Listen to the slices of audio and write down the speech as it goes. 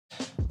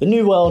The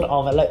new world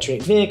of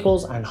electric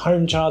vehicles and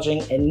home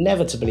charging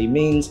inevitably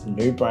means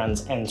new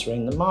brands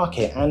entering the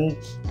market, and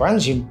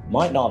brands you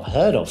might not have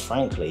heard of,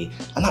 frankly,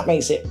 and that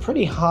makes it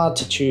pretty hard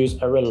to choose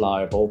a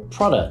reliable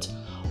product.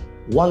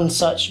 One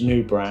such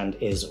new brand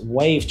is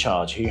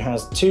waEV-Charge, who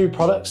has two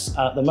products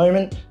at the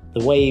moment, the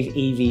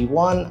waEV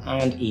EV1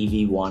 and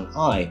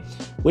EV1i.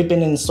 We've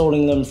been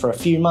installing them for a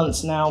few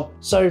months now,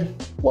 so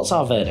what's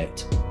our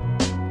verdict?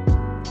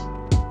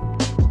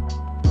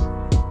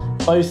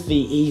 Both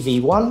the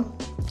EV1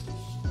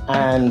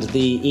 and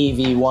the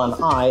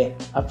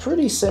EV1i are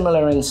pretty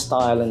similar in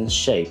style and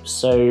shape,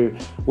 so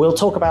we'll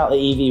talk about the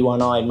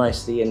EV1i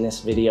mostly in this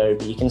video,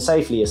 but you can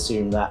safely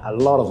assume that a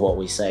lot of what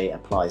we say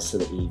applies to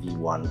the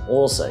EV1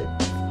 also.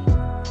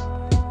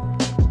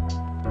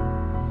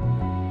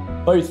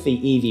 Both the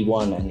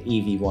EV1 and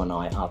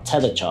EV1i are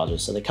tethered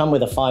chargers, so they come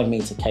with a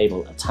 5-meter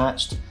cable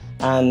attached,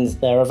 and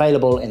they're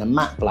available in a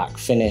matte black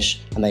finish,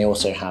 and they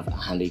also have a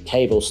handy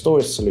cable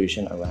storage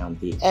solution around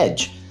the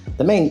edge.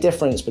 The main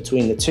difference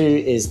between the two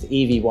is the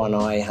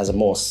EV1i has a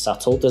more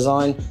subtle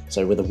design,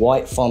 so with a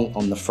white font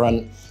on the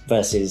front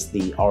versus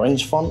the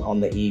orange font on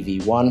the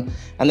EV1,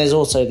 and there's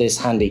also this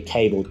handy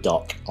cable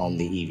dock on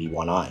the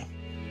EV1i.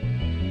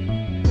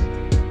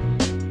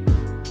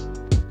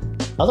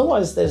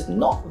 Otherwise, there's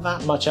not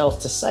that much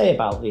else to say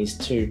about these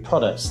two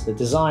products. The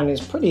design is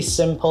pretty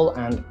simple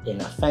and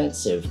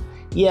inoffensive.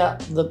 Yeah,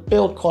 the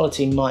build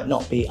quality might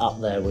not be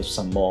up there with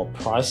some more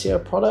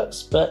pricier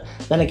products, but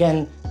then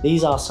again,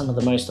 these are some of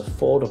the most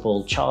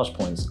affordable charge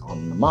points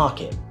on the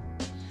market.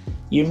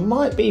 You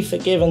might be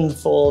forgiven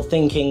for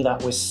thinking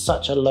that with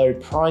such a low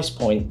price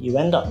point, you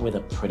end up with a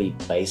pretty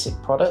basic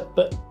product,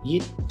 but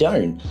you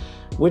don't.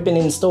 We've been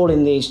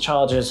installing these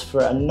chargers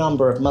for a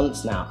number of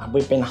months now, and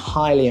we've been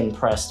highly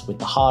impressed with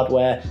the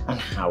hardware and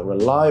how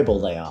reliable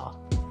they are.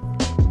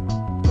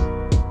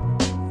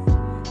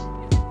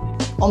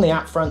 On the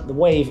app front, the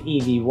waEV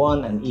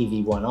EV1 and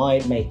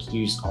EV1i make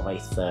use of a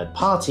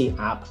third-party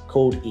app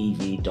called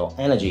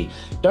EV.Energy.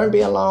 Don't be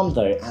alarmed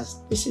though,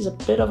 as this is a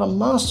bit of a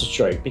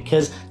masterstroke,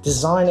 because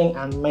designing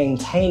and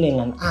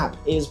maintaining an app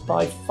is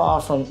by far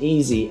from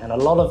easy, and a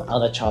lot of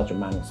other charger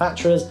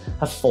manufacturers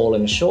have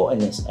fallen short in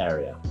this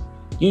area.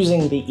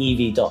 Using the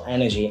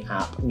EV.Energy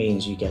app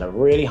means you get a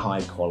really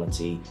high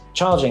quality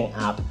charging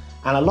app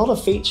and a lot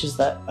of features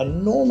that are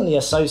normally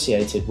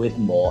associated with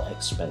more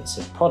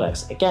expensive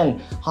products. Again,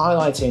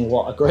 highlighting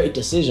what a great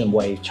decision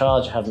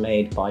waEV-Charge have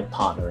made by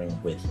partnering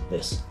with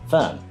this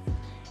firm.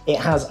 It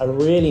has a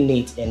really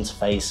neat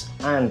interface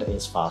and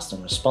is fast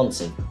and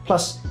responsive.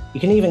 Plus,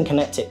 you can even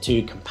connect it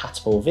to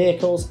compatible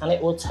vehicles and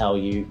it will tell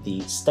you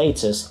the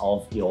status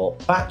of your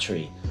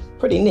battery.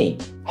 Pretty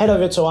neat. Head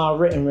over to our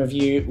written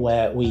review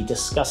where we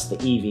discuss the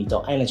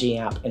EV.Energy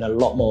app in a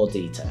lot more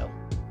detail.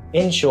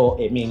 In short,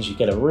 it means you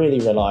get a really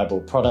reliable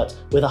product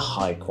with a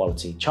high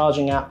quality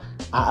charging app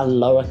at a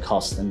lower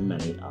cost than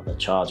many other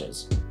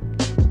chargers.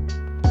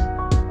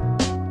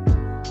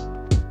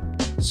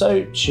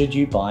 So should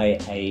you buy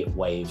a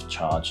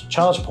waEV-Charge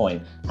charge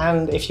point?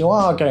 And if you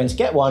are going to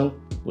get one,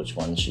 which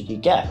one should you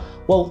get?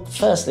 Well,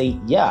 firstly,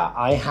 yeah,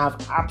 I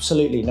have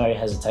absolutely no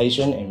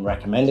hesitation in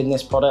recommending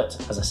this product.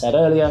 As I said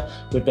earlier,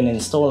 we've been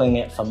installing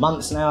it for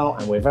months now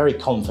and we're very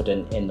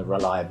confident in the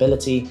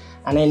reliability.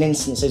 And in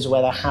instances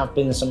where there have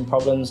been some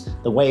problems,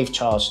 the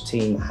waEV-Charge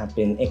team have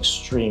been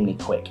extremely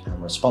quick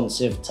and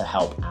responsive to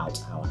help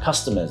out our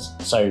customers.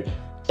 So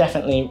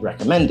definitely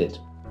recommended.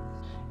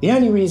 The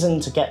only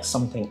reason to get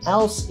something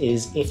else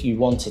is if you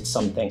wanted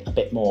something a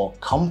bit more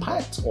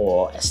compact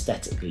or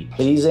aesthetically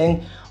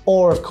pleasing,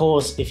 or of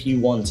course if you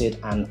wanted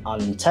an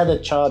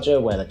untethered charger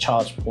where the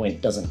charge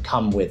point doesn't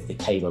come with the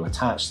cable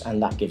attached,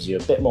 and that gives you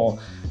a bit more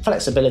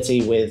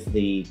flexibility with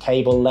the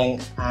cable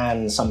length,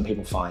 and some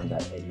people find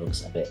that it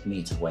looks a bit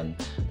neater when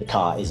the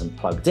car isn't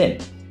plugged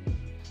in.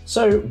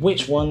 So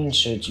which one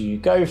should you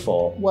go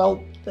for?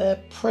 Well,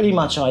 they're pretty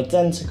much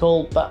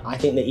identical, but I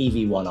think the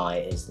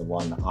EV1i is the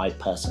one that I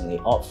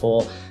personally opt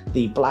for.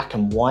 The black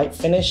and white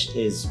finish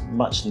is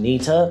much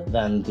neater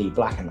than the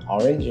black and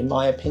orange in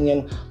my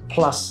opinion,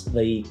 plus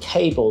the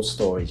cable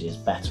storage is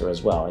better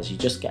as well, as you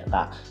just get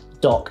that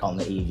dock on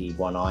the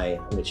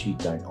EV1i, which you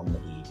don't on the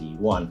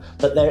EV1,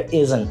 but there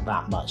isn't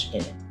that much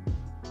in it.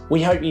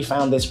 We hope you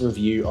found this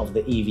review of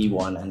the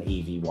EV1 and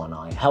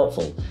EV1i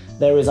helpful.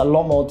 There is a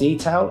lot more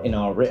detail in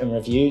our written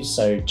review,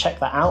 so check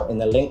that out in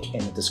the link in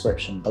the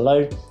description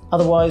below.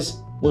 Otherwise,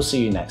 we'll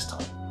see you next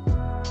time.